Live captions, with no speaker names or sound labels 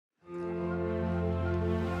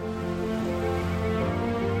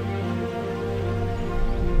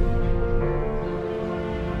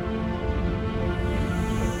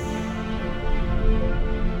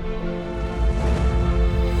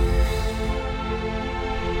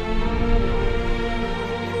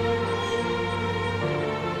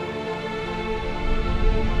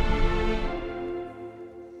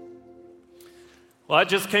Well, I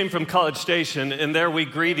just came from College Station, and there we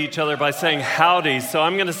greet each other by saying howdy. So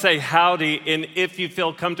I'm going to say howdy, and if you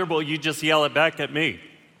feel comfortable, you just yell it back at me.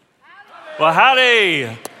 Well, howdy.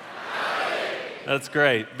 Howdy. That's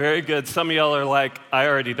great. Very good. Some of y'all are like, I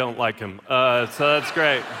already don't like him. So that's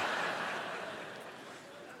great.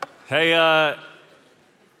 Hey,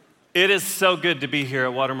 it is so good to be here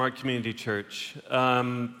at Watermark Community Church.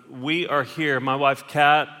 We are here, my wife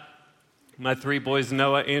Kat, my three boys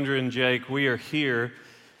Noah, Andrew, and Jake, we are here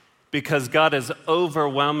because God has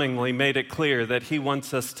overwhelmingly made it clear that He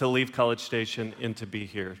wants us to leave College Station and to be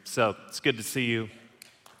here. So it's good to see you.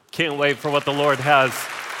 Can't wait for what the Lord has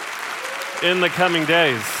in the coming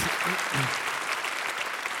days.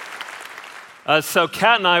 So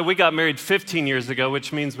Kat and I, we got married 15 years ago,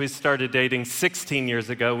 which means we started dating 16 years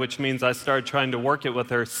ago, which means I started trying to work it with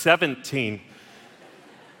her 17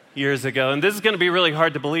 years ago. And this is going to be really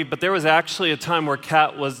hard to believe, but there was actually a time where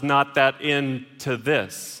Kat was not that into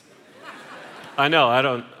this. I know, I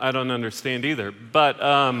don't understand either. But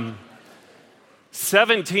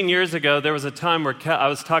 17 years ago, there was a time where I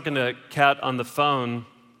was talking to Kat on the phone,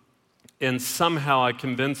 and somehow I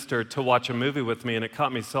convinced her to watch a movie with me, and it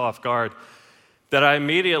caught me so off guard that I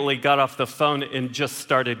immediately got off the phone and just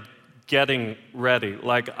started getting ready.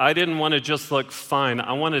 Like, I didn't want to just look fine.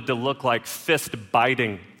 I wanted to look like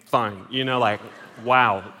fist-biting fine. You know, like,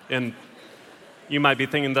 wow. And you might be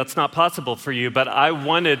thinking that's not possible for you, but I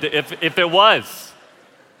wanted, if it was,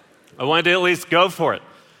 I wanted to at least go for it.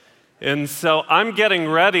 And so I'm getting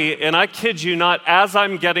ready, and I kid you not, as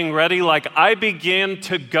I'm getting ready, like, I began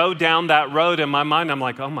to go down that road in my mind. I'm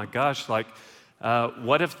like, oh my gosh, like,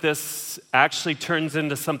 what if this actually turns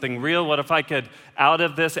into something real? What if I could, out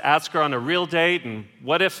of this, ask her on a real date? And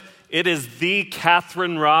what if it is the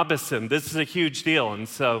Catherine Robinson? This is a huge deal. And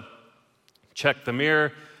so, check the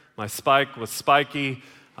mirror. My spike was spiky.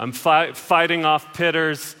 I'm fighting off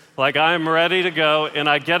pitters. Like, I'm ready to go. And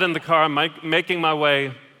I get in the car. I'm making my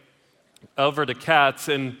way over to Kat's.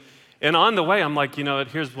 And on the way, I'm like, you know what?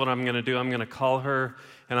 Here's what I'm going to do. I'm going to call her.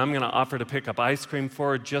 And I'm going to offer to pick up ice cream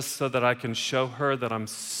for her just so that I can show her that I'm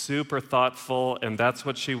super thoughtful and that's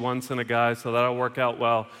what she wants in a guy, so that'll work out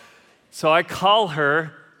well. So I call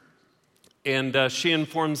her, and she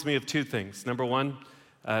informs me of two things. Number one,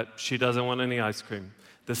 she doesn't want any ice cream.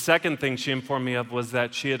 The second thing she informed me of was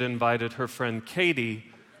that she had invited her friend Katie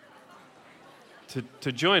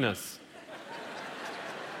to join us.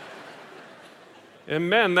 And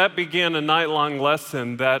man, that began a night-long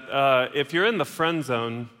lesson that if you're in the friend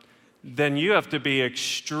zone, then you have to be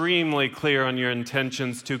extremely clear on your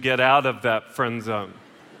intentions to get out of that friend zone.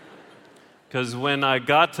 Because when I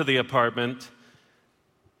got to the apartment,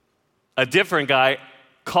 a different guy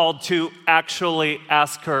called to actually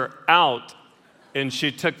ask her out, and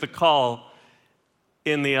she took the call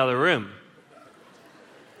in the other room.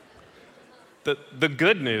 The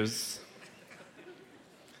good news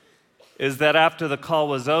is that after the call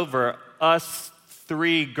was over, us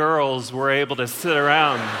three girls were able to sit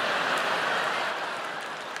around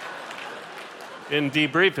and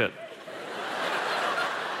debrief it.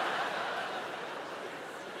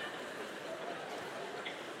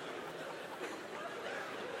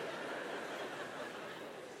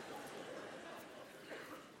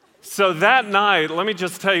 So that night, let me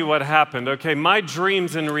just tell you what happened, okay? My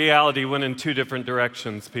dreams and reality went in two different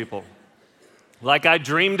directions, people. Like, I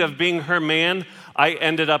dreamed of being her man, I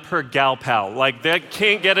ended up her gal pal. Like, that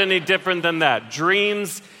can't get any different than that.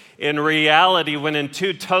 Dreams and reality went in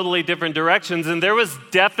two totally different directions, and there was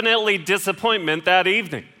definitely disappointment that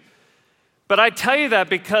evening. But I tell you that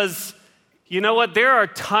because, you know what, there are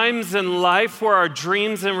times in life where our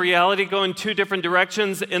dreams and reality go in two different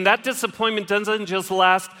directions, and that disappointment doesn't just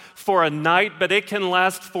last for a night, but it can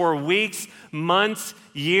last for weeks, months,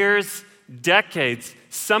 years, decades.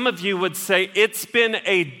 Some of you would say it's been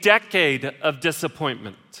a decade of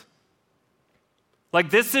disappointment. Like,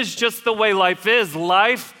 this is just the way life is.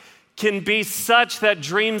 Life can be such that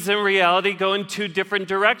dreams and reality go in two different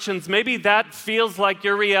directions. Maybe that feels like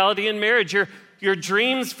your reality in marriage. Your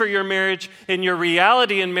dreams for your marriage and your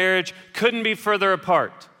reality in marriage couldn't be further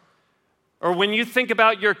apart. Or when you think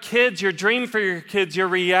about your kids, your dream for your kids, your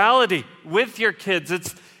reality with your kids,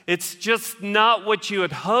 it's just not what you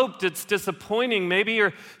had hoped. It's disappointing. Maybe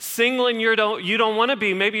you're single and you don't want to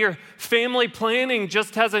be. Maybe your family planning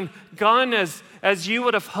just hasn't gone as you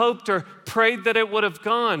would have hoped or prayed that it would have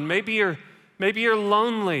gone. Maybe you're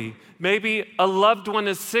lonely. Maybe a loved one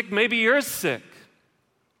is sick. Maybe you're sick.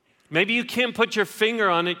 Maybe you can't put your finger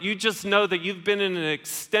on it. You just know that you've been in an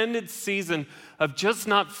extended season of just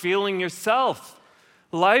not feeling yourself.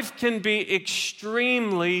 Life can be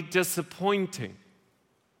extremely disappointing.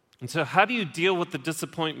 And so how do you deal with the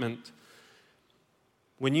disappointment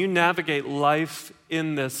when you navigate life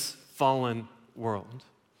in this fallen world?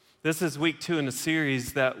 This is week 2 in a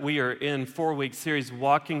series that we are in, 4-week series,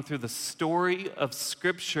 walking through the story of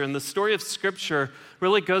Scripture. And the story of Scripture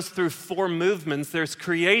really goes through 4 movements. There's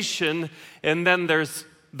creation, and then there's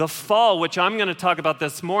the fall, which I'm going to talk about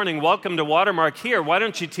this morning. Welcome to Watermark here. Why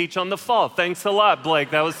don't you teach on the fall? Thanks a lot,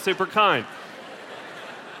 Blake. That was super kind.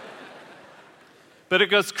 But it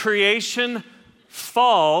goes creation,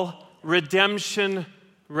 fall, redemption,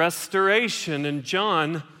 restoration. And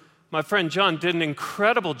John, my friend John, did an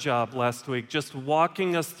incredible job last week just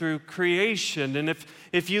walking us through creation. And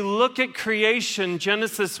if you look at creation,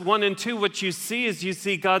 Genesis 1 and 2, what you see is you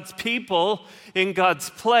see God's people in God's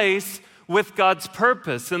place with God's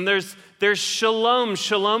purpose. And there's shalom.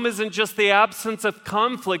 Shalom isn't just the absence of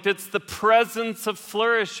conflict, it's the presence of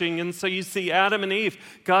flourishing. And so you see Adam and Eve,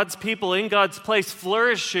 God's people in God's place,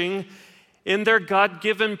 flourishing in their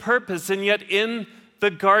God-given purpose. And yet in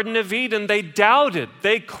the Garden of Eden, they doubted,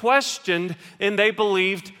 they questioned, and they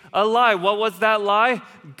believed a lie. What was that lie?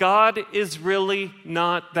 God is really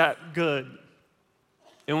not that good.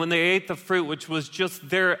 And when they ate the fruit, which was just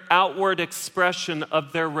their outward expression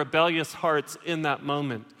of their rebellious hearts in that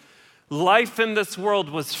moment, life in this world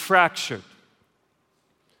was fractured.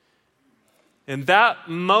 And that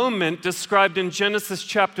moment, described in Genesis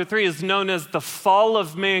chapter 3, is known as the fall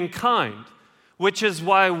of mankind, which is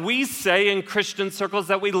why we say in Christian circles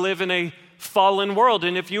that we live in a fallen world.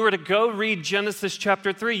 And if you were to go read Genesis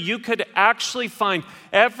chapter 3, you could actually find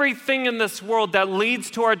everything in this world that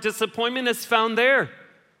leads to our disappointment is found there.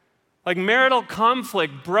 Like marital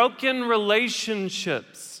conflict, broken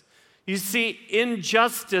relationships. You see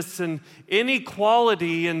injustice and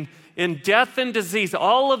inequality and death and disease.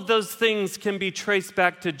 All of those things can be traced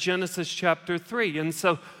back to Genesis chapter 3. And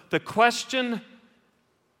so the question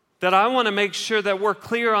that I want to make sure that we're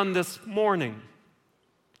clear on this morning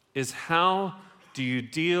is, how do you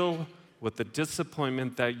deal with the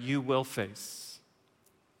disappointment that you will face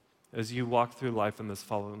as you walk through life in this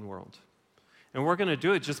fallen world? And we're going to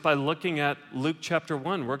do it just by looking at Luke chapter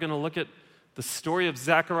 1. We're going to look at the story of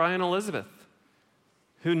Zechariah and Elizabeth,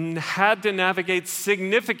 who had to navigate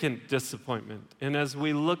significant disappointment. And as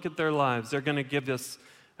we look at their lives, they're going to give us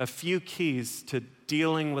a few keys to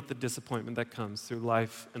dealing with the disappointment that comes through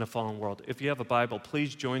life in a fallen world. If you have a Bible,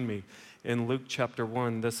 please join me in Luke chapter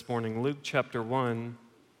 1 this morning. Luke chapter 1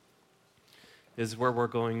 is where we're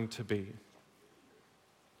going to be.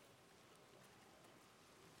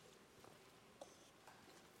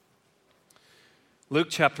 Luke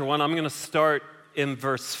chapter 1, I'm going to start in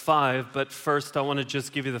verse 5, but first I want to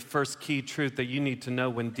just give you the first key truth that you need to know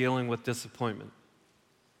when dealing with disappointment.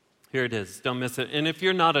 Here it is, don't miss it. And if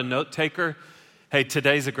you're not a note taker, hey,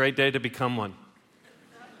 today's a great day to become one.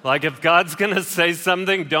 Like if God's going to say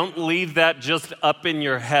something, don't leave that just up in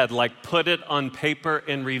your head. Like put it on paper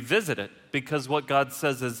and revisit it, because what God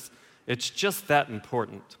says is it's just that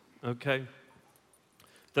important, okay?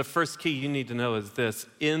 The first key you need to know is this: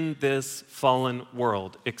 in this fallen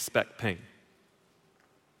world, expect pain.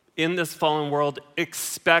 In this fallen world,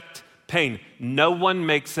 expect pain. No one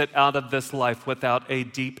makes it out of this life without a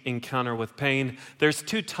deep encounter with pain. There's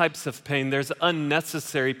 2 types of pain. There's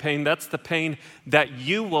unnecessary pain. That's the pain that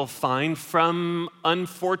you will find from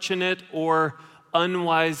unfortunate or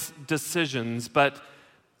unwise decisions. But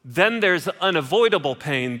then there's unavoidable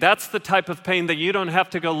pain. That's the type of pain that you don't have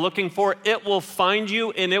to go looking for. It will find you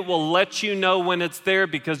and it will let you know when it's there,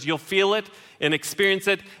 because you'll feel it and experience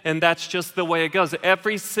it, and that's just the way it goes.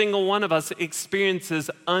 Every single one of us experiences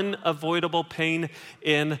unavoidable pain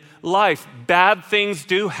in life. Bad things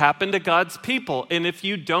do happen to God's people, and if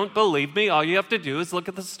you don't believe me, all you have to do is look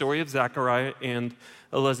at the story of Zechariah and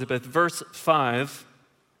Elizabeth. Verse 5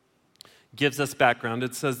 gives us background.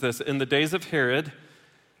 It says this: in the days of Herod,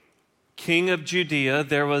 king of Judea,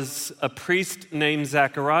 there was a priest named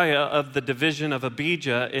Zechariah of the division of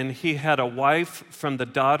Abijah, and he had a wife from the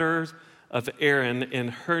daughters of Aaron,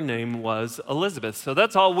 and her name was Elizabeth. So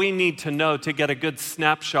that's all we need to know to get a good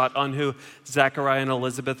snapshot on who Zechariah and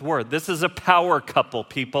Elizabeth were. This is a power couple,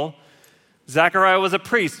 people. Zechariah was a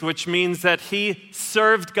priest, which means that he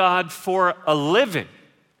served God for a living.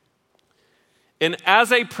 And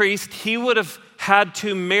as a priest, he would have had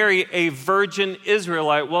to marry a virgin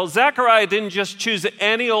Israelite. Well, Zechariah didn't just choose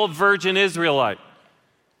any old virgin Israelite.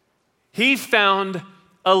 He found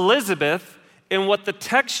Elizabeth, and what the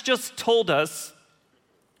text just told us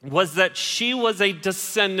was that she was a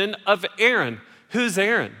descendant of Aaron. Who's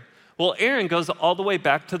Aaron? Well, Aaron goes all the way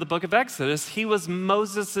back to the book of Exodus. He was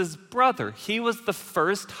Moses' brother. He was the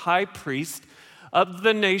first high priest of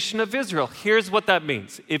the nation of Israel. Here's what that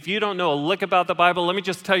means. If you don't know a lick about the Bible, let me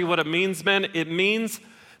just tell you what it means, men. It means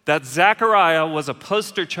that Zechariah was a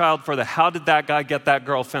poster child for the how did that guy get that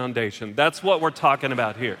girl foundation. That's what we're talking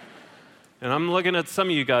about here. And I'm looking at some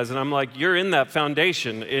of you guys and I'm like, you're in that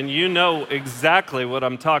foundation and you know exactly what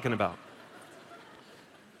I'm talking about.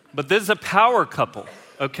 But this is a power couple,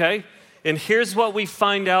 okay? And here's what we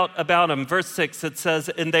find out about them. Verse 6, it says,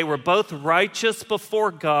 and they were both righteous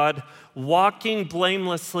before God, walking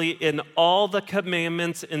blamelessly in all the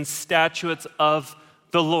commandments and statutes of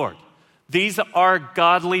the Lord. These are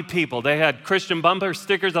godly people. They had Christian bumper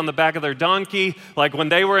stickers on the back of their donkey. Like when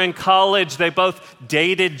they were in college, they both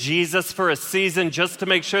dated Jesus for a season just to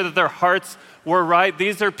make sure that their hearts were right.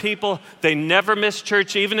 These are people, they never missed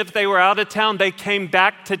church. Even if they were out of town, they came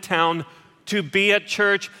back to town to be at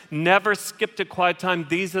church, never skipped a quiet time.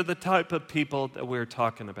 These are the type of people that we're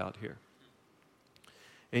talking about here.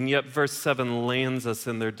 And yet verse 7 lands us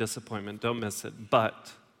in their disappointment. Don't miss it.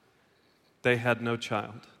 But they had no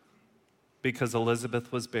child because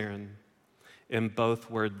Elizabeth was barren and both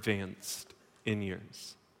were advanced in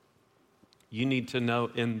years. You need to know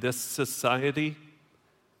in this society,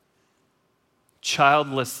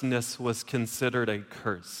 childlessness was considered a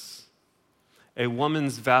curse. A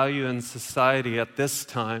woman's value in society at this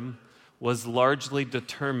time was largely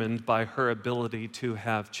determined by her ability to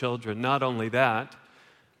have children. Not only that,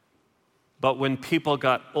 but when people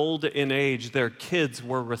got old in age, their kids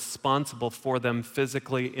were responsible for them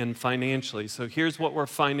physically and financially. So here's what we're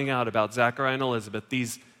finding out about Zechariah and Elizabeth.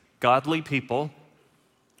 These godly people,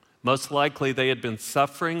 most likely they had been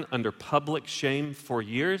suffering under public shame for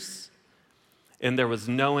years, and there was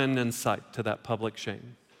no end in sight to that public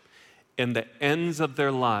shame. And the ends of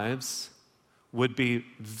their lives would be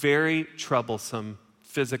very troublesome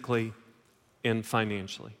physically and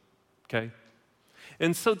financially, okay?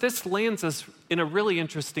 And so this lands us in a really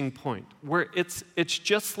interesting point where it's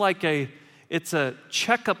just like it's a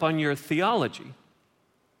checkup on your theology.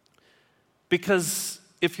 Because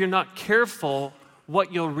if you're not careful,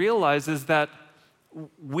 what you'll realize is that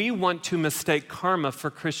we want to mistake karma for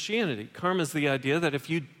Christianity. Karma is the idea that if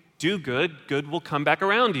you do good, good will come back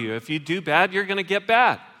around to you. If you do bad, you're going to get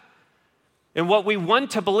bad. And what we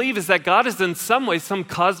want to believe is that God is in some way some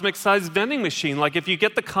cosmic-sized vending machine. Like if you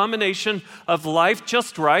get the combination of life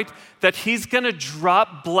just right, that he's going to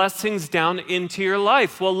drop blessings down into your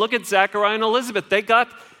life. Well, look at Zechariah and Elizabeth. They got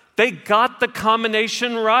the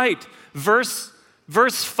combination right. Verse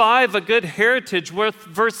 5, a good heritage. With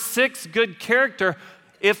verse 6, good character.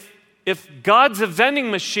 If God's a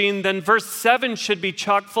vending machine, then verse 7 should be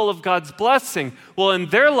chock full of God's blessing. Well, in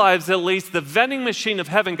their lives at least, the vending machine of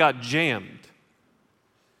heaven got jammed.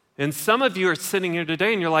 And some of you are sitting here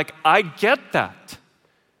today and you're like, I get that.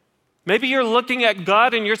 Maybe you're looking at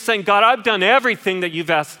God and you're saying, God, I've done everything that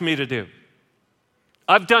you've asked me to do.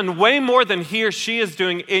 I've done way more than he or she is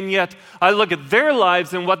doing, and yet I look at their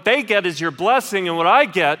lives and what they get is your blessing, and what I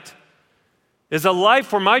get is a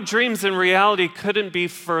life where my dreams and reality couldn't be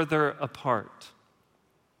further apart.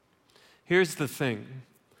 Here's the thing.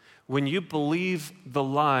 When you believe the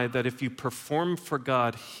lie that if you perform for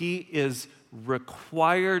God, he is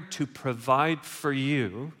required to provide for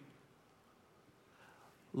you,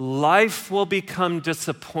 life will become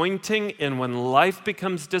disappointing, and when life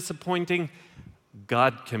becomes disappointing,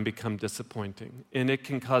 God can become disappointing, and it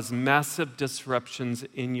can cause massive disruptions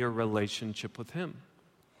in your relationship with him.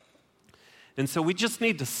 And so we just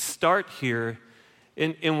need to start here.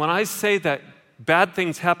 And when I say that bad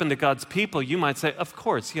things happen to God's people, you might say, of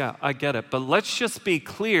course, yeah, I get it. But let's just be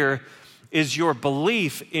clear, is your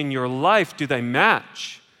belief in your life, do they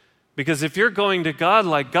match? Because if you're going to God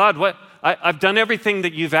like, God, I've done everything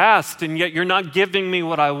that you've asked, and yet you're not giving me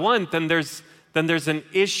what I want, then there's an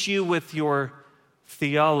issue with your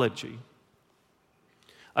theology.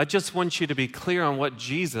 I just want you to be clear on what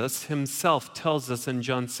Jesus himself tells us in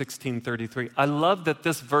John 16:33. I love that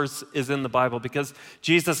this verse is in the Bible because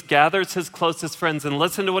Jesus gathers his closest friends and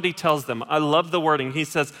listen to what he tells them. I love the wording. He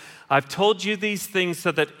says, I've told you these things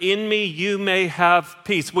so that in me you may have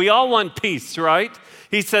peace. We all want peace, right?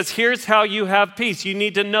 He says, here's how you have peace. You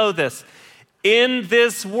need to know this. In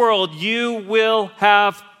this world, you will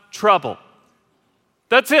have trouble.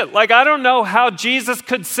 That's it. Like, I don't know how Jesus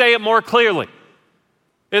could say it more clearly.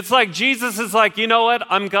 It's like Jesus is like, you know what?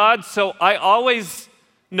 I'm God, so I always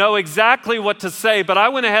know exactly what to say, but I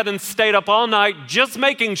went ahead and stayed up all night just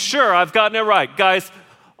making sure I've gotten it right. Guys,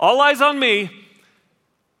 all eyes on me.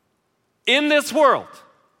 In this world,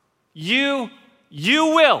 you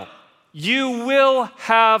will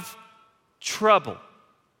have trouble.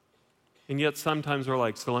 And yet sometimes we're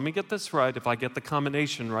like, so let me get this right. If I get the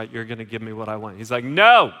combination right, you're going to give me what I want. He's like,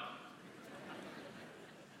 no.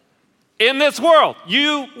 In this world,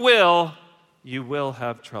 you will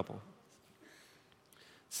have trouble.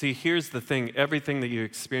 See, here's the thing. Everything that you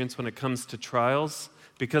experience when it comes to trials,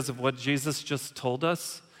 because of what Jesus just told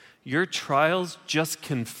us, your trials just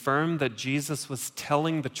confirm that Jesus was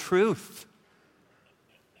telling the truth.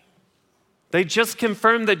 They just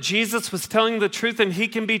confirmed that Jesus was telling the truth and he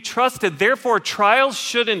can be trusted. Therefore, trials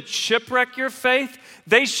shouldn't shipwreck your faith.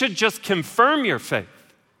 They should just confirm your faith.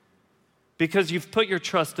 Because you've put your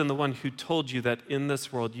trust in the one who told you that in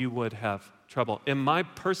this world you would have trouble. In my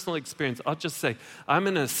personal experience, I'll just say, I'm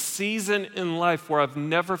in a season in life where I've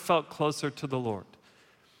never felt closer to the Lord.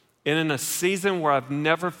 And in a season where I've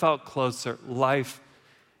never felt closer, life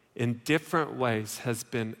in different ways has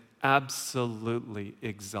been absolutely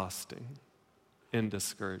exhausting and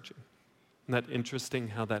discouraging. Isn't that interesting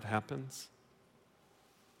how that happens?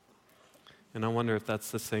 And I wonder if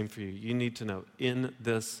that's the same for you. You need to know, in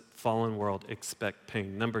this fallen world, expect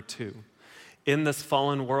pain. Number 2, in this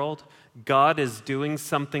fallen world, God is doing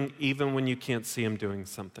something even when you can't see him doing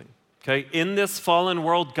something. Okay? In this fallen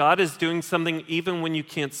world, God is doing something even when you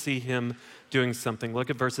can't see him doing something. Look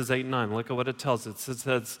at verses 8 and 9. Look at what it tells us. It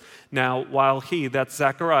says, now while he, that's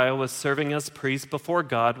Zechariah, was serving as priest before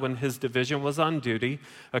God when his division was on duty,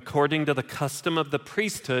 according to the custom of the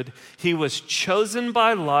priesthood, he was chosen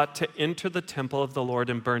by lot to enter the temple of the Lord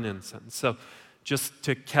and burn incense. So just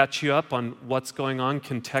to catch you up on what's going on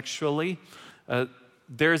contextually,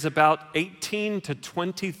 there's about 18 to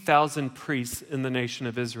 20,000 priests in the nation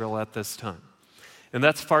of Israel at this time. And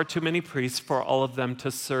that's far too many priests for all of them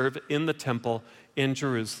to serve in the temple in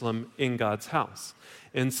Jerusalem in God's house.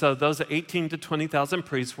 And so those 18 to 20,000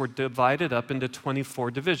 priests were divided up into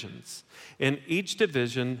 24 divisions. And each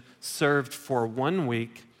division served for 1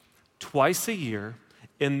 week, twice a year,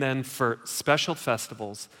 and then for special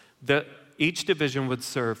festivals, each division would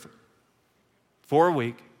serve for a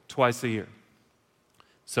week, twice a year.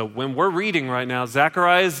 So when we're reading right now,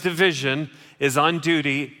 Zechariah's division is on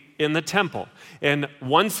duty in the temple. And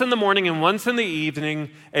once in the morning and once in the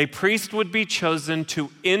evening, a priest would be chosen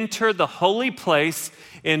to enter the holy place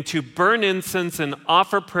and to burn incense and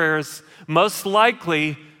offer prayers, most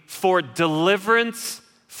likely for deliverance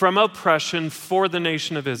from oppression for the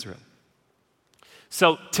nation of Israel.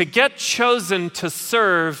 So to get chosen to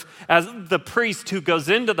serve as the priest who goes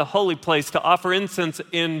into the holy place to offer incense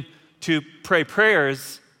and to pray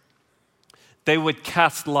prayers, they would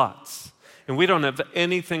cast lots. And we don't have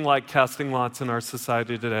anything like casting lots in our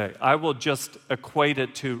society today. I will just equate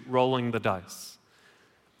it to rolling the dice.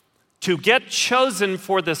 To get chosen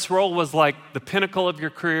for this role was like the pinnacle of your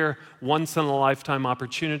career, once-in-a-lifetime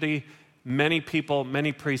opportunity. Many people,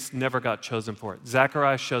 many priests never got chosen for it.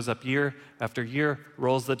 Zechariah shows up year after year,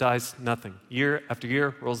 rolls the dice, nothing. Year after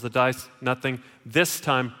year, rolls the dice, nothing. This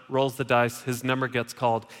time, rolls the dice, his number gets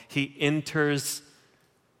called. He enters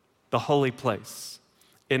the holy place.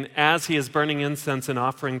 And as he is burning incense and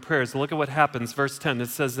offering prayers, look at what happens. Verse 10, it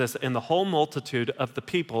says this, and the whole multitude of the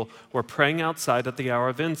people were praying outside at the hour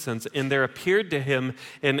of incense, and there appeared to him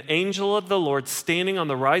an angel of the Lord standing on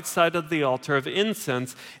the right side of the altar of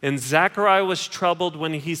incense, and Zechariah was troubled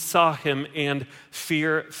when he saw him, and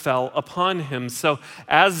fear fell upon him. So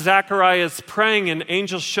as Zechariah is praying, an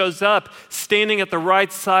angel shows up standing at the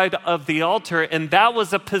right side of the altar, and that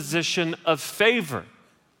was a position of favor.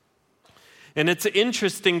 And it's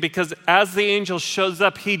interesting because as the angel shows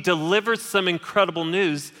up, he delivers some incredible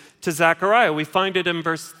news to Zechariah. We find it in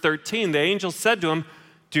verse 13. The angel said to him,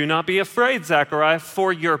 do not be afraid, Zechariah,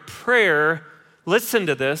 for your prayer, listen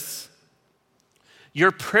to this,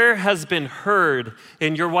 your prayer has been heard,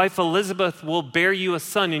 and your wife Elizabeth will bear you a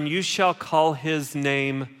son, and you shall call his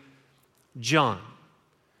name John.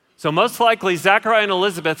 So most likely, Zechariah and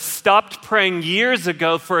Elizabeth stopped praying years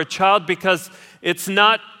ago for a child because it's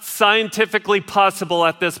not scientifically possible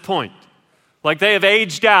at this point. Like they have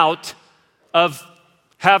aged out of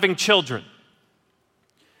having children.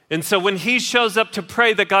 And so when he shows up to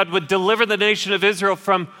pray that God would deliver the nation of Israel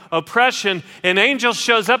from oppression, an angel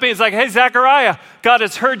shows up and he's like, hey, Zechariah, God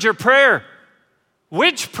has heard your prayer.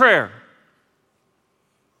 Which prayer?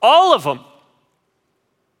 All of them.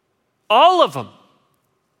 All of them.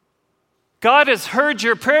 God has heard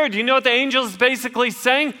your prayer. Do you know what the angel is basically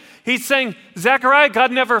saying? He's saying, Zechariah,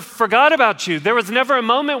 God never forgot about you. There was never a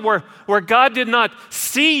moment where God did not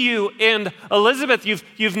see you. And Elizabeth,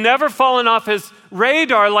 you've never fallen off his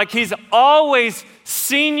radar. Like he's always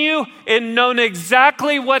seen you and known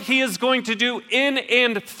exactly what he is going to do in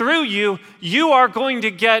and through you. You're going to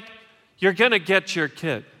get your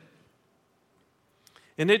kid.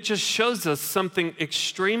 And it just shows us something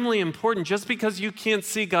extremely important. Just because you can't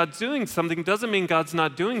see God doing something doesn't mean God's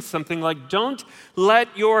not doing something. Like, don't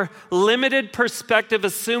let your limited perspective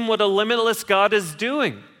assume what a limitless God is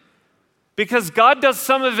doing. Because God does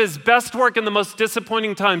some of his best work in the most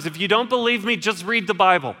disappointing times. If you don't believe me, just read the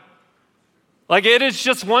Bible. Like, it is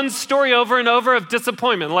just one story over and over of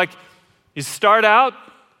disappointment. Like, you start out,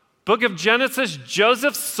 book of Genesis,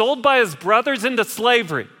 Joseph sold by his brothers into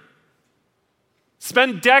slavery.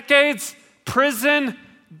 Spend decades, prison,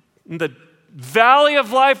 in the valley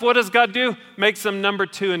of life. What does God do? Makes him number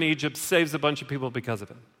 2 in Egypt, saves a bunch of people because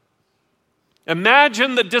of it.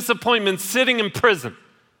 Imagine the disappointment sitting in prison.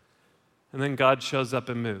 And then God shows up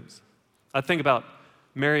and moves. I think about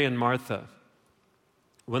Mary and Martha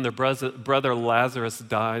when their brother Lazarus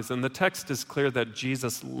dies. And the text is clear that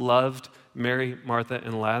Jesus loved Mary, Martha,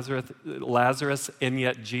 and Lazarus, and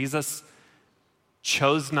yet Jesus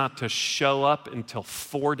chose not to show up until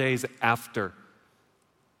 4 days after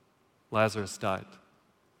Lazarus died.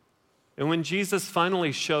 And when Jesus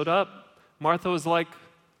finally showed up, Martha was like,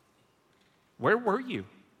 "Where were you?"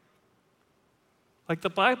 Like, the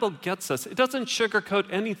Bible gets us. It doesn't sugarcoat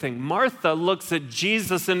anything. Martha looks at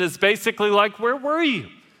Jesus and is basically like, "Where were you?"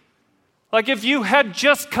 Like, if you had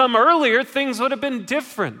just come earlier, things would have been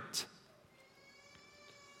different.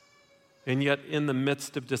 And yet, in the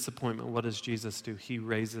midst of disappointment, what does Jesus do? He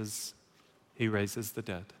raises the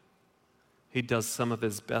dead. He does some of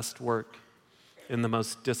his best work in the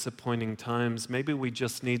most disappointing times. Maybe we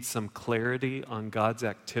just need some clarity on God's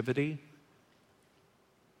activity.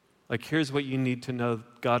 Like, here's what you need to know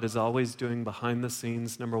God is always doing behind the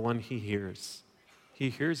scenes. Number one, he hears.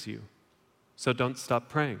 He hears you. So don't stop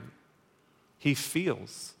praying. He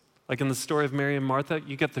feels. Like in the story of Mary and Martha,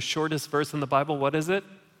 you get the shortest verse in the Bible. What is it?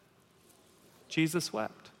 Jesus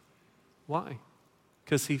wept. Why?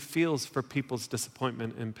 Because he feels for people's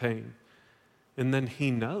disappointment and pain. And then he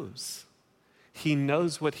knows. He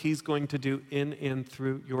knows what he's going to do in and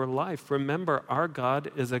through your life. Remember, our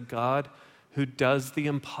God is a God who does the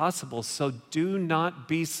impossible. So do not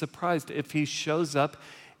be surprised if he shows up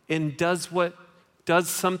and does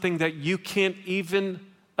something that you can't even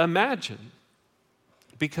imagine.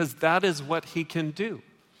 Because that is what he can do.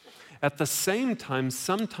 At the same time,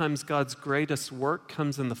 sometimes God's greatest work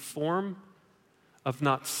comes in the form of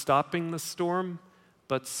not stopping the storm,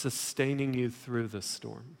 but sustaining you through the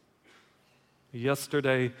storm.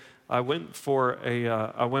 Yesterday, I went for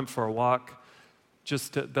a walk.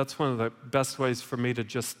 That's one of the best ways for me to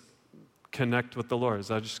just connect with the Lord. Is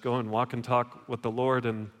I just go and walk and talk with the Lord.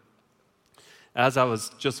 And as I was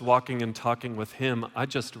just walking and talking with him, I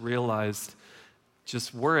just realized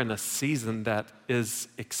we're in a season that is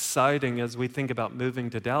exciting as we think about moving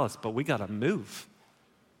to Dallas, but we got to move.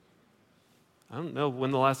 I don't know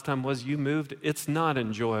when the last time was you moved. It's not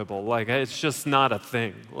enjoyable. Like, it's just not a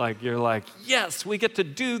thing. Like, you're like, yes, we get to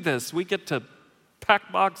do this. We get to pack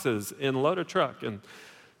boxes and load a truck and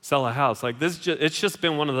sell a house. Like, it's just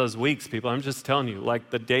been one of those weeks, people. I'm just telling you.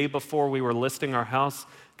 Like, the day before we were listing our house,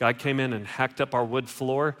 God came in and hacked up our wood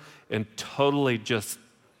floor and totally just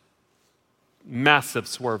massive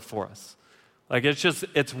swerve for us. Like,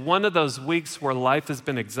 it's one of those weeks where life has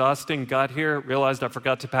been exhausting. Got here, realized I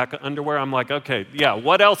forgot to pack underwear. I'm like, okay, yeah,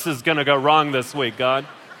 what else is going to go wrong this week, God?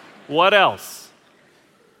 What else?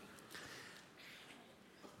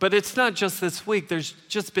 But it's not just this week. There's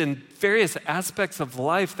just been various aspects of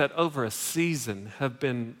life that over a season have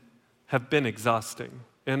been exhausting.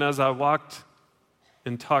 And as I walked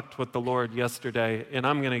and talked with the Lord yesterday, and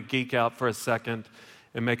I'm going to geek out for a second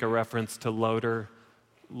and make a reference to Loader,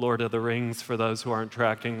 Lord of the Rings, for those who aren't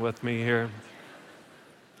tracking with me here.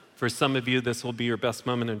 For some of you, this will be your best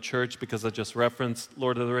moment in church because I just referenced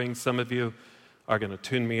Lord of the Rings. Some of you are going to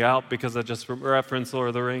tune me out because I just referenced Lord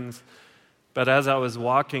of the Rings. But as I was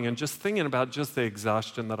walking and just thinking about just the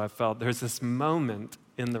exhaustion that I felt, there's this moment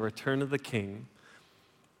in the Return of the King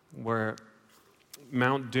where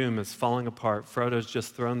Mount Doom is falling apart. Frodo's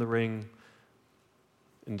just thrown the ring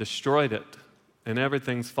and destroyed it. And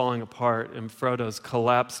everything's falling apart, and Frodo's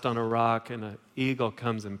collapsed on a rock, and an eagle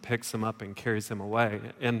comes and picks him up and carries him away.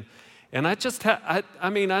 And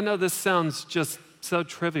I know this sounds just so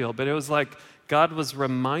trivial, but it was like God was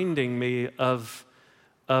reminding me of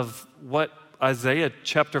what Isaiah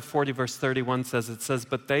chapter 40, verse 31 says. It says,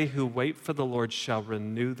 "But they who wait for the Lord shall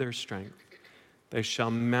renew their strength. They shall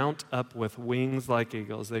mount up with wings like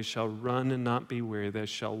eagles. They shall run and not be weary. They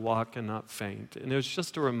shall walk and not faint." And it was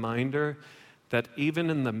just a reminder that even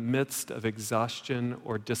in the midst of exhaustion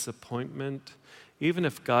or disappointment, even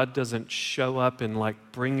if God doesn't show up and like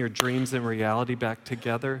bring your dreams and reality back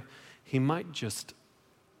together, he might just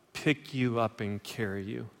pick you up and carry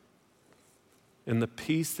you. And the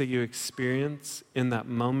peace that you experience in that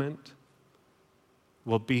moment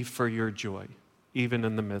will be for your joy, even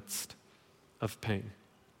in the midst of pain.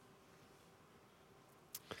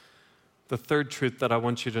 The third truth that I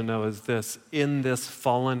want you to know is this: in this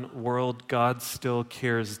fallen world, God still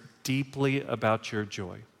cares deeply about your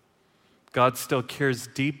joy. God still cares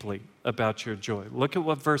deeply about your joy. Look at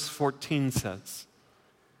what verse 14 says.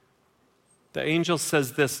 The angel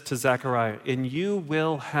says this to Zechariah: "And you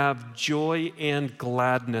will have joy and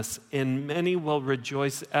gladness, and many will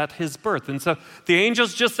rejoice at his birth." And so the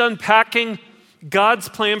angel's just unpacking God's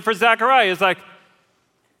plan for Zechariah. It's like,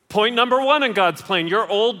 point number one in God's plan: your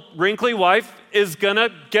old, wrinkly wife is gonna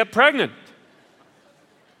get pregnant.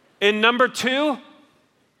 And number two,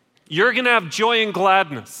 you're gonna have joy and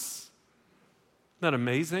gladness. Isn't that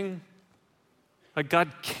amazing? Like,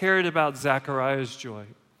 God cared about Zechariah's joy.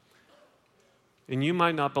 And you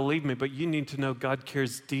might not believe me, but you need to know God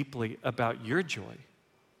cares deeply about your joy.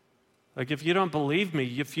 Like, if you don't believe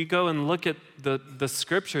me, if you go and look at the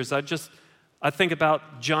scriptures, I think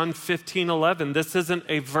about John 15:11. This isn't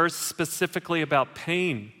a verse specifically about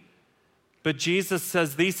pain, but Jesus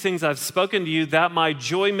says, "These things I've spoken to you, that my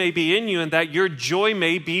joy may be in you and that your joy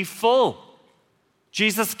may be full."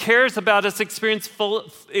 Jesus cares about us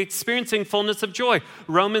experiencing fullness of joy.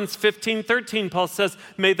 Romans 15:13, Paul says,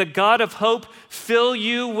 "May the God of hope fill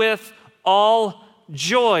you with all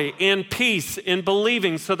joy and peace in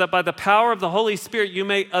believing, so that by the power of the Holy Spirit you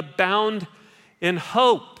may abound in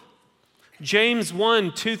hope." James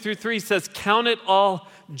 1:2-3 says, "Count it all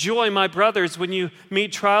joy, my brothers, when you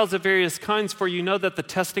meet trials of various kinds, for you know that the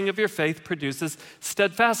testing of your faith produces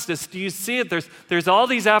steadfastness." Do you see it? There's all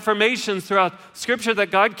these affirmations throughout Scripture that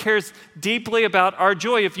God cares deeply about our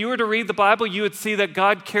joy. If you were to read the Bible, you would see that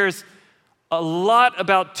God cares a lot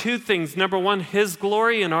about two things. Number one, his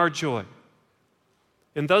glory and our joy.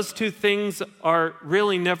 And those two things are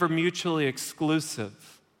really never mutually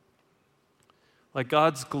exclusive. Like,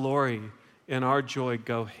 God's glory and our joy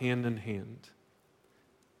go hand in hand.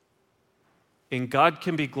 And God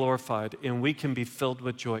can be glorified and we can be filled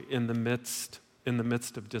with joy in the midst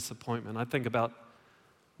of disappointment. I think about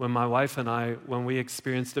when my wife and I, when we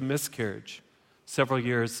experienced a miscarriage several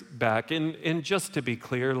years back. And just to be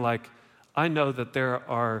clear, like, I know that there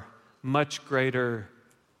are much greater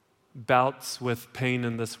bouts with pain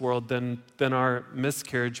in this world than our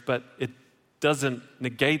miscarriage, but it doesn't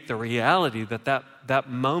negate the reality that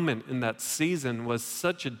moment in that season was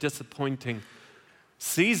such a disappointing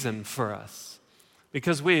season for us.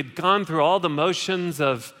 Because we had gone through all the motions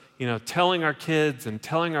of, telling our kids and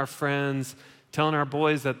telling our friends, telling our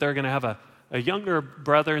boys that they're going to have a younger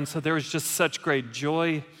brother. And so there was just such great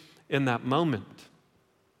joy in that moment.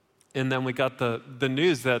 And then we got the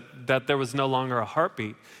news that there was no longer a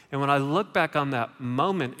heartbeat. And when I look back on that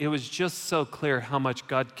moment, it was just so clear how much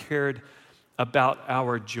God cared about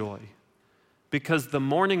our joy. Because the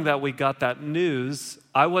morning that we got that news,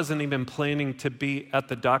 I wasn't even planning to be at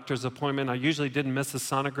the doctor's appointment. I usually didn't miss a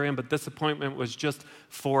sonogram, but this appointment was just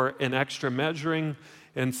for an extra measuring.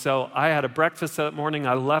 And so I had a breakfast that morning.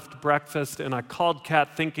 I left breakfast and I called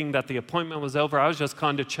Kat thinking that the appointment was over. I was just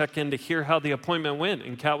calling to check in to hear how the appointment went.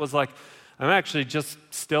 And Kat was like, "I'm actually just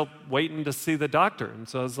still waiting to see the doctor." And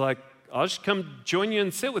so I was like, "I'll just come join you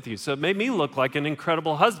and sit with you." So it made me look like an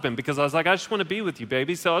incredible husband because I was like, "I just want to be with you,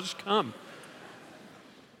 baby, so I'll just come."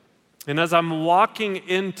 And as I'm walking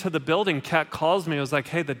into the building, Kat calls me. I was like,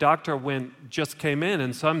 "Hey, the doctor just came in."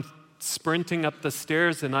 And so I'm sprinting up the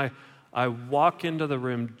stairs and I walk into the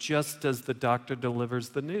room just as the doctor delivers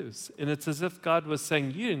the news. And it's as if God was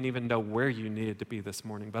saying, "You didn't even know where you needed to be this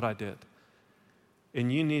morning, but I did.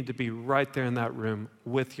 And you need to be right there in that room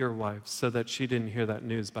with your wife so that she didn't hear that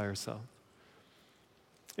news by herself."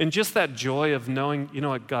 And just that joy of knowing,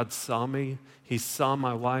 what, God saw me. He saw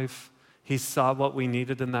my wife. He saw what we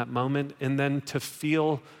needed in that moment. And then to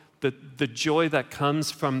feel the joy that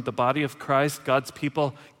comes from the body of Christ, God's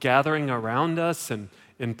people gathering around us and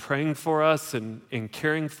praying for us and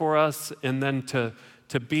caring for us. And then to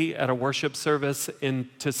be at a worship service and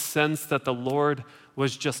to sense that the Lord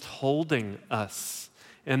was just holding us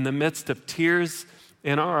in the midst of tears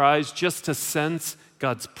in our eyes, just to sense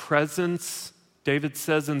God's presence. David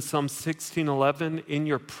says in Psalm 16:11, "In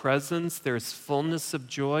your presence there's fullness of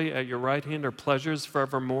joy, at your right hand are pleasures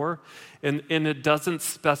forevermore." And it doesn't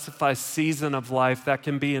specify season of life. That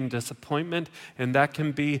can be in disappointment, and that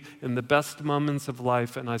can be in the best moments of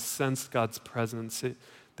life. And I sensed God's presence.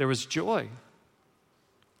 There was joy,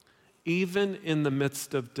 even in the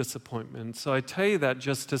midst of disappointment. So I tell you that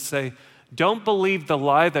just to say, don't believe the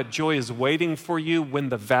lie that joy is waiting for you when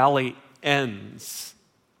the valley ends.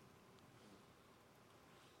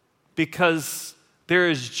 because there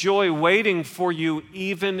is joy waiting for you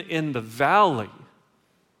even in the valley.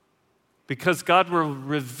 Because God will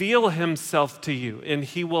reveal himself to you, and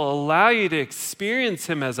he will allow you to experience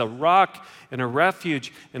him as a rock and a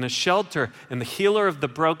refuge and a shelter and the healer of the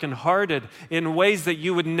brokenhearted in ways that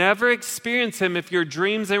you would never experience him if your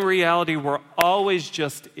dreams and reality were always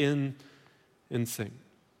just in sync.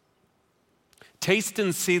 Taste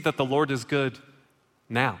and see that the Lord is good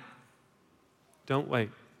now. Don't wait.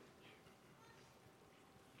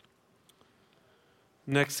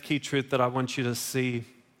 Next key truth that I want you to see: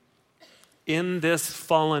 in this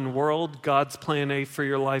fallen world, God's plan A for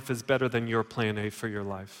your life is better than your plan A for your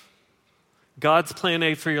life. God's plan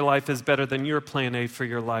A for your life is better than your plan A for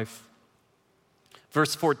your life.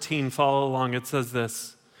 Verse 14, follow along. It says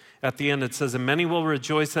this. At the end, it says, and many will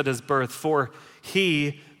rejoice at his birth, for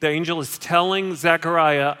he, the angel, is telling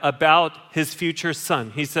Zechariah about his future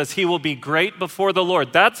son. He says, he will be great before the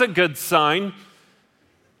Lord. That's a good sign.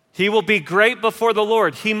 He will be great before the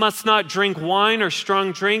Lord. He must not drink wine or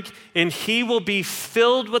strong drink, and he will be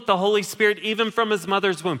filled with the Holy Spirit even from his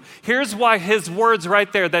mother's womb. Here's why his words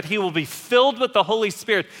right there, that he will be filled with the Holy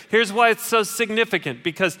Spirit. Here's why it's so significant,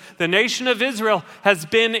 because the nation of Israel has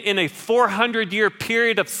been in a 400-year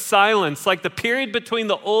period of silence, like the period between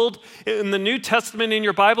the Old and the New Testament in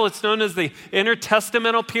your Bible. It's known as the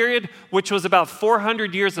intertestamental period, which was about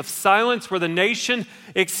 400 years of silence where the nation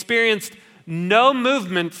experienced no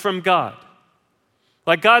movement from God.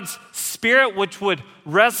 Like God's Spirit, which would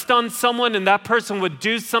rest on someone and that person would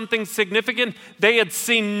do something significant, they had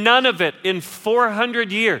seen none of it in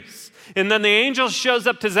 400 years. And then the angel shows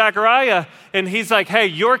up to Zechariah and he's like, hey,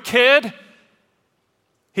 your kid,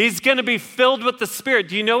 he's going to be filled with the Spirit.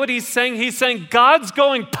 Do you know what he's saying? He's saying God's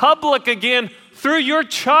going public again through your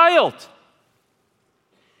child.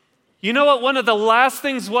 You know what one of the last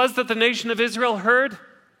things was that the nation of Israel heard?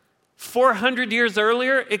 400 years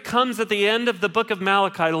earlier, it comes at the end of the book of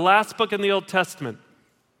Malachi, the last book in the Old Testament.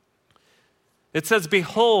 It says,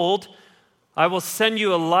 behold, I will send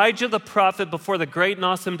you Elijah the prophet before the great and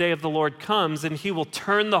awesome day of the Lord comes, and he will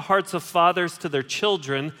turn the hearts of fathers to their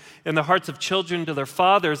children and the hearts of children to their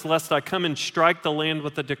fathers, lest I come and strike the land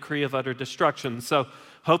with a decree of utter destruction. So,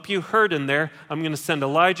 hope you heard in there, I'm going to send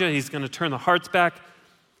Elijah. He's going to turn the hearts back.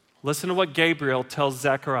 Listen to what Gabriel tells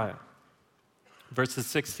Zechariah. Verses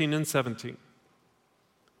 16 and 17.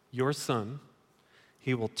 Your son,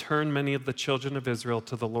 he will turn many of the children of Israel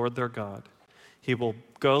to the Lord their God. He will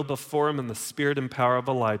go before him in the spirit and power of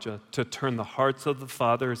Elijah to turn the hearts of the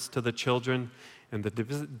fathers to the children and the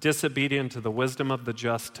disobedient to the wisdom of the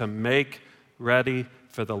just, to make ready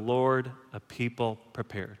for the Lord a people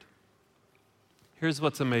prepared. Here's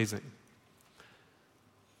what's amazing.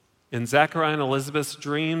 In Zechariah and Elizabeth's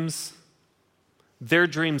dreams, their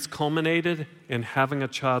dreams culminated in having a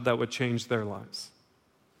child that would change their lives.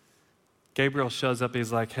 Gabriel shows up,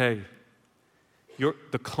 he's like, hey,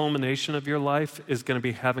 the culmination of your life is going to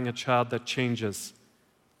be having a child that changes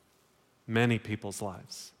many people's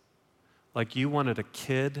lives. Like you wanted a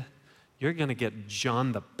kid, you're going to get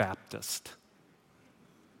John the Baptist.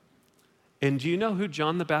 And do you know who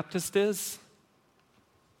John the Baptist is?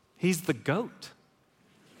 He's the goat.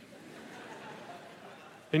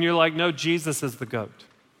 And you're like, no, Jesus is the goat.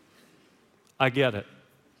 I get it.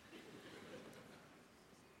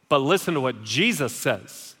 But listen to what Jesus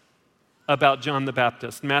says about John the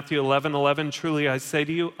Baptist. Matthew 11:11, truly I say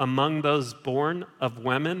to you, among those born of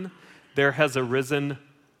women, there has arisen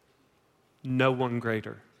no one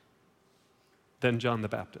greater than John the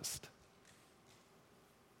Baptist.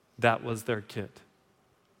 That was their kid.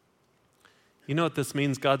 You know what this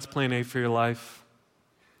means? God's plan A for your life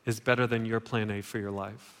is better than your plan A for your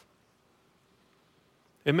life.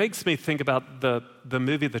 It makes me think about the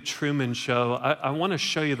movie The Truman Show. I want to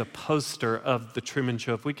show you the poster of The Truman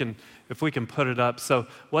Show, if we can put it up. So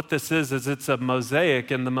what this is it's a mosaic,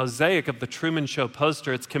 and the mosaic of The Truman Show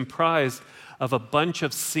poster, it's comprised of a bunch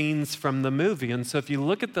of scenes from the movie. And so if you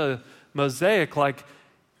look at the mosaic, like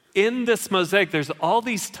in this mosaic, there's all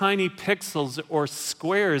these tiny pixels or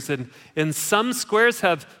squares, and some squares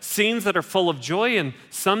have scenes that are full of joy, and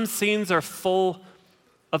some scenes are full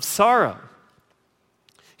of sorrow.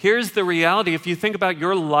 Here's the reality. If you think about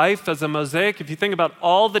your life as a mosaic, if you think about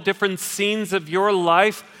all the different scenes of your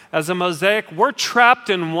life as a mosaic, we're trapped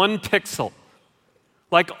in one pixel.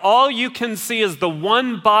 Like all you can see is the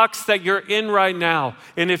one box that you're in right now.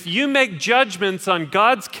 And if you make judgments on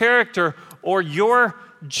God's character or your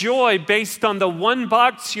joy based on the one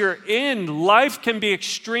box you're in, life can be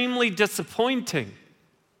extremely disappointing.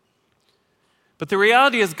 But the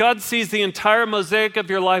reality is God sees the entire mosaic of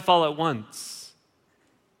your life all at once.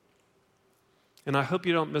 And I hope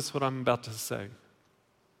you don't miss what I'm about to say.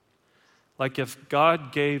 Like if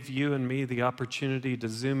God gave you and me the opportunity to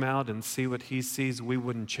zoom out and see what he sees, we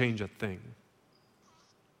wouldn't change a thing.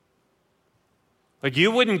 Like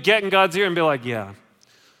you wouldn't get in God's ear and be like, yeah,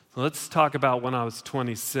 let's talk about when I was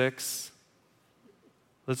 26.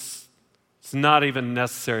 It's not even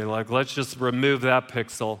necessary. Like, let's just remove that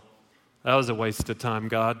pixel. That was a waste of time,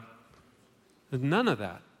 God. None of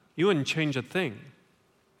that. You wouldn't change a thing.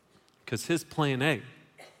 Because his plan A,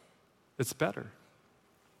 it's better.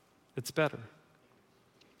 It's better.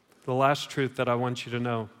 The last truth that I want you to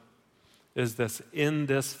know is this. In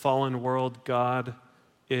this fallen world, God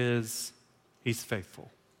he's faithful.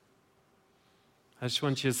 I just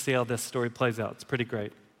want you to see how this story plays out. It's pretty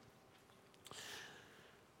great.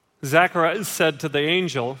 Zacharias said to the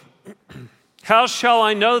angel, how shall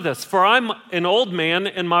I know this? For I'm an old man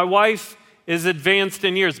and my wife is advanced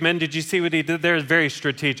in years. Men, did you see what he did there? It's very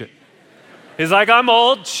strategic. He's like, I'm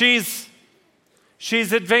old, she's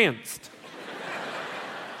advanced.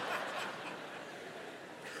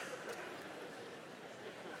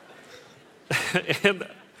 And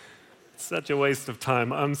it's such a waste of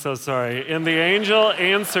time. I'm so sorry. And the angel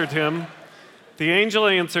answered him,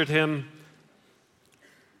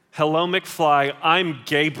 hello, McFly, I'm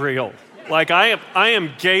Gabriel. Like I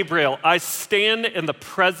am Gabriel. I stand in the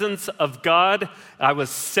presence of God. I was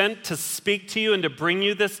sent to speak to you and to bring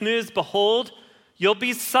you this news. Behold, you'll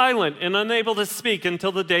be silent and unable to speak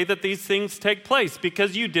until the day that these things take place,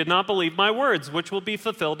 because you did not believe my words, which will be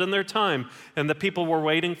fulfilled in their time. And the people were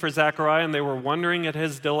waiting for Zechariah, and they were wondering at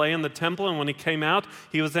his delay in the temple. And when he came out,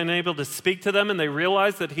 he was unable to speak to them, and they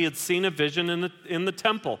realized that he had seen a vision in the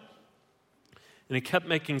temple. And he kept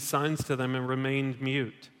making signs to them and remained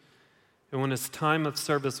mute. And when his time of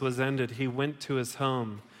service was ended, he went to his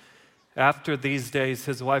home. After these days,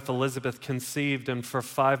 his wife Elizabeth conceived, and for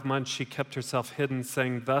 5 months she kept herself hidden,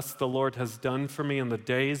 saying, thus the Lord has done for me in the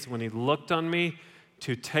days when he looked on me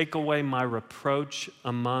to take away my reproach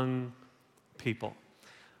among people.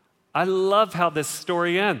 I love how this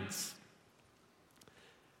story ends.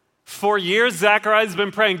 For years, Zechariah has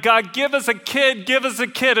been praying, God, give us a kid, give us a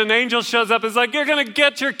kid. An angel shows up and is like, you're going to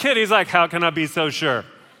get your kid. He's like, how can I be so sure?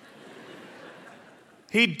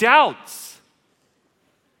 He doubts.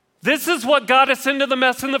 This is what got us into the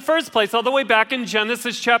mess in the first place, all the way back in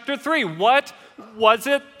Genesis chapter 3. What was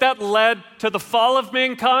it that led to the fall of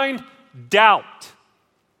mankind? Doubt.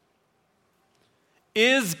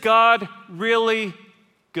 Is God really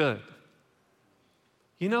good?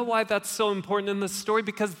 You know why that's so important in this story?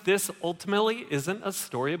 Because this ultimately isn't a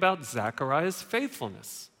story about Zechariah's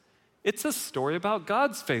faithfulness. It's a story about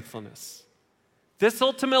God's faithfulness. This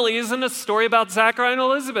ultimately isn't a story about Zechariah and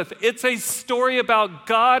Elizabeth. It's a story about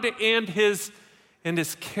God and his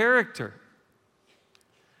character.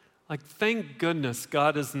 Like, thank goodness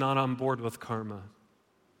God is not on board with karma.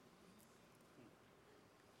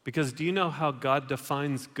 Because do you know how God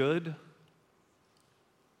defines good?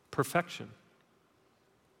 Perfection.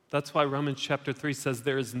 That's why Romans chapter 3 says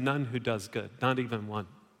there is none who does good, not even one.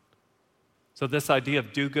 So this idea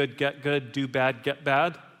of do good, get good, do bad, get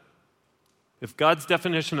bad, if God's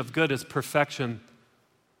definition of good is perfection,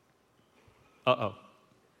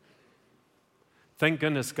 Thank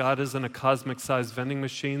goodness God isn't a cosmic-sized vending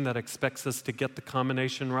machine that expects us to get the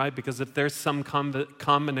combination right, because if there's some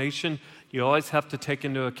combination, you always have to take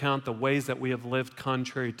into account the ways that we have lived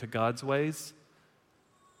contrary to God's ways.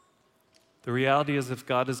 The reality is, if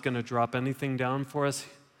God is going to drop anything down for us,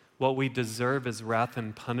 what we deserve is wrath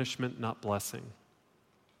and punishment, not blessing.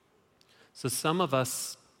 So some of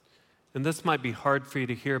us, and this might be hard for you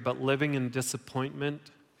to hear, but living in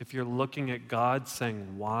disappointment, if you're looking at God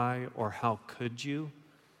saying, why or how could you?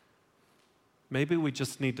 Maybe we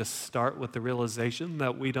just need to start with the realization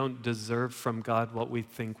that we don't deserve from God what we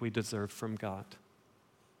think we deserve from God.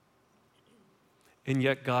 And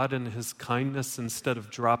yet God, in his kindness, instead of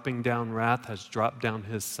dropping down wrath, has dropped down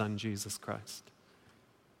his Son, Jesus Christ.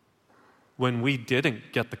 When we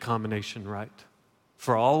didn't get the combination right,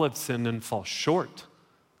 for all have sinned and fall short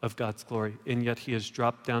of God's glory, and yet he has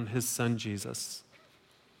dropped down his Son, Jesus.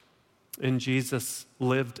 And Jesus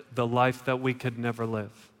lived the life that we could never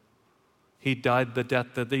live. He died the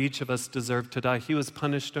death that each of us deserved to die. He was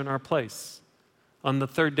punished in our place. On the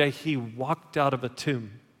third day, he walked out of a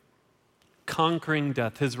tomb, conquering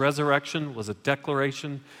death. His resurrection was a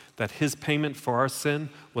declaration that his payment for our sin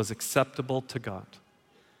was acceptable to God.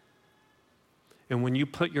 And when you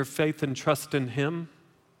put your faith and trust in him,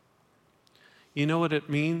 you know what it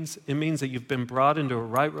means? It means that you've been brought into a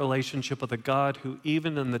right relationship with a God who,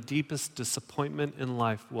 even in the deepest disappointment in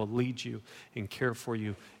life, will lead you and care for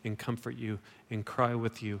you and comfort you and cry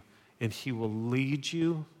with you and he will lead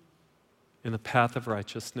you in the path of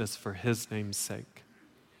righteousness for his name's sake.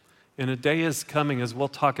 And a day is coming, as we'll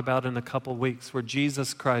talk about in a couple weeks, where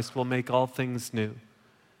Jesus Christ will make all things new,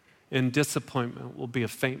 and disappointment will be a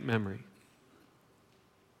faint memory.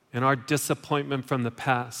 And our disappointment from the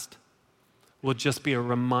past will just be a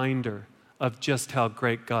reminder of just how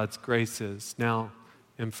great God's grace is now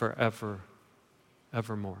and forever,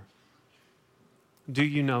 evermore. Do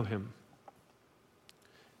you know him?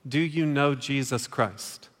 Do you know Jesus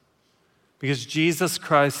Christ? Because Jesus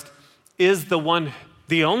Christ is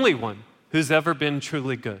the only one who's ever been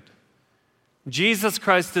truly good. Jesus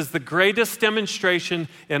Christ is the greatest demonstration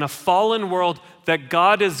in a fallen world that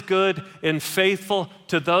God is good and faithful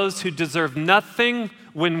to those who deserve nothing.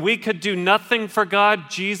 When we could do nothing for God,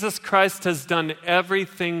 Jesus Christ has done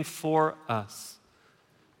everything for us,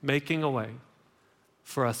 making a way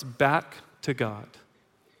for us back to God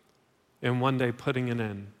and one day putting an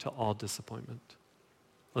end to all disappointment.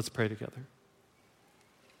 Let's pray together.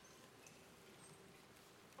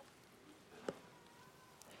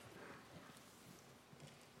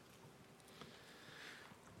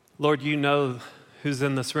 Lord, you know who's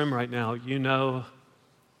in this room right now. You know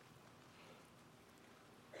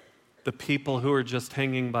the people who are just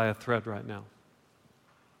hanging by a thread right now.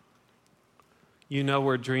 You know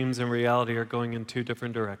where dreams and reality are going in two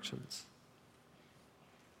different directions.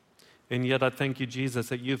 And yet I thank you, Jesus,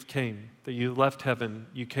 that you've came, that you left heaven,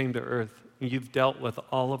 you came to earth, and you've dealt with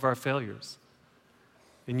all of our failures.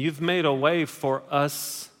 And you've made a way for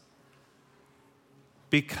us.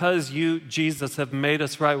 Because you, Jesus, have made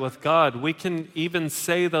us right with God, we can even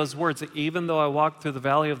say those words, even though I walk through the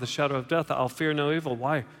valley of the shadow of death, I'll fear no evil.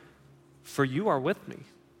 Why? For you are with me.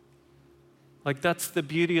 Like, that's the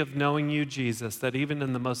beauty of knowing you, Jesus, that even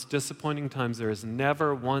in the most disappointing times, there is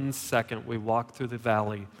never 1 second we walk through the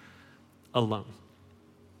valley alone.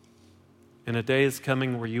 And a day is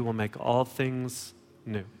coming where you will make all things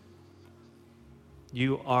new.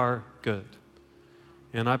 You are good.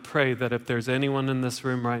 And I pray that if there's anyone in this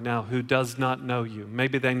room right now who does not know you,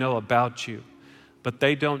 maybe they know about you, but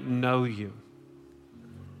they don't know you,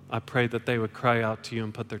 I pray that they would cry out to you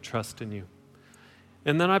and put their trust in you.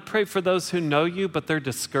 And then I pray for those who know you, but they're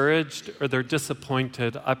discouraged or they're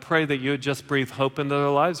disappointed. I pray that you would just breathe hope into their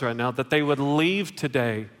lives right now, that they would leave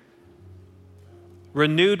today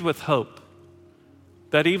renewed with hope,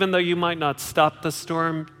 that even though you might not stop the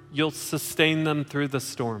storm, you'll sustain them through the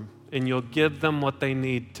storm. And you'll give them what they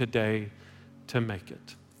need today to make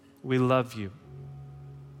it. We love you.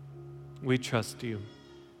 We trust you.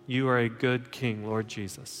 You are a good King, Lord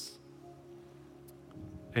Jesus.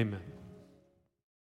 Amen.